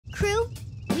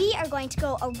we are going to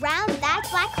go around that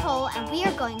black hole and we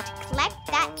are going to collect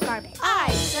that garbage.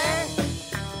 Aye, sir.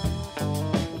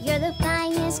 You're the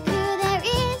finest crew there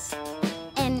is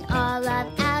in all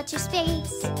of outer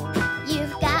space.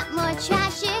 You've got more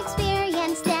trash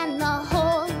experience than the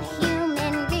whole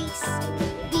human race.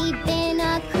 We've been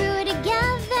a crew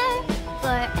together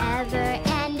forever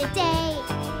and a day.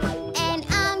 And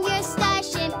I'm your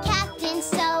starship captain,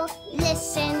 so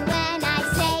listen when I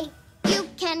say you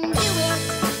can do it.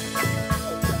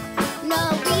 No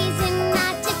reason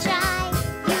not to try.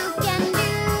 You can do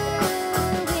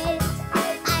it.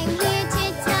 I'm here to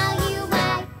tell you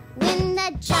why. When the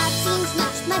job seems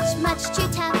much too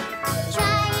tough,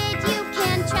 try it, you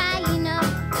can try, you know.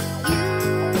 You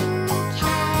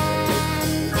can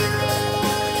do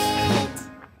it.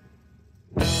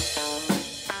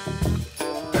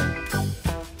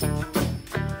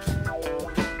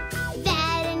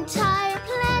 That entire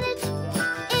planet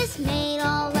is made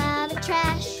all out of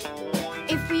trash.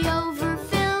 If we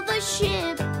overfill the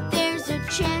ship, there's a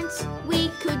chance we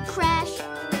could crash.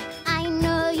 I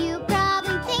know you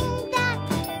probably think that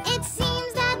it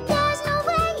seems that there's no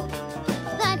way,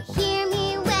 but hear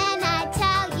me when I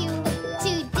tell you,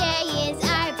 today is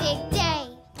our big day.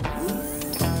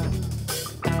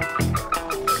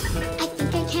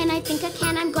 I think I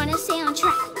can, I'm gonna stay on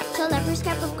track till every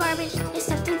scrap of garbage is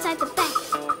stuffed inside the bag.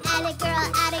 Atta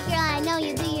girl, I know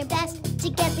you do your best to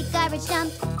get the garbage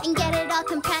dumped and get it all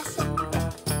compressed.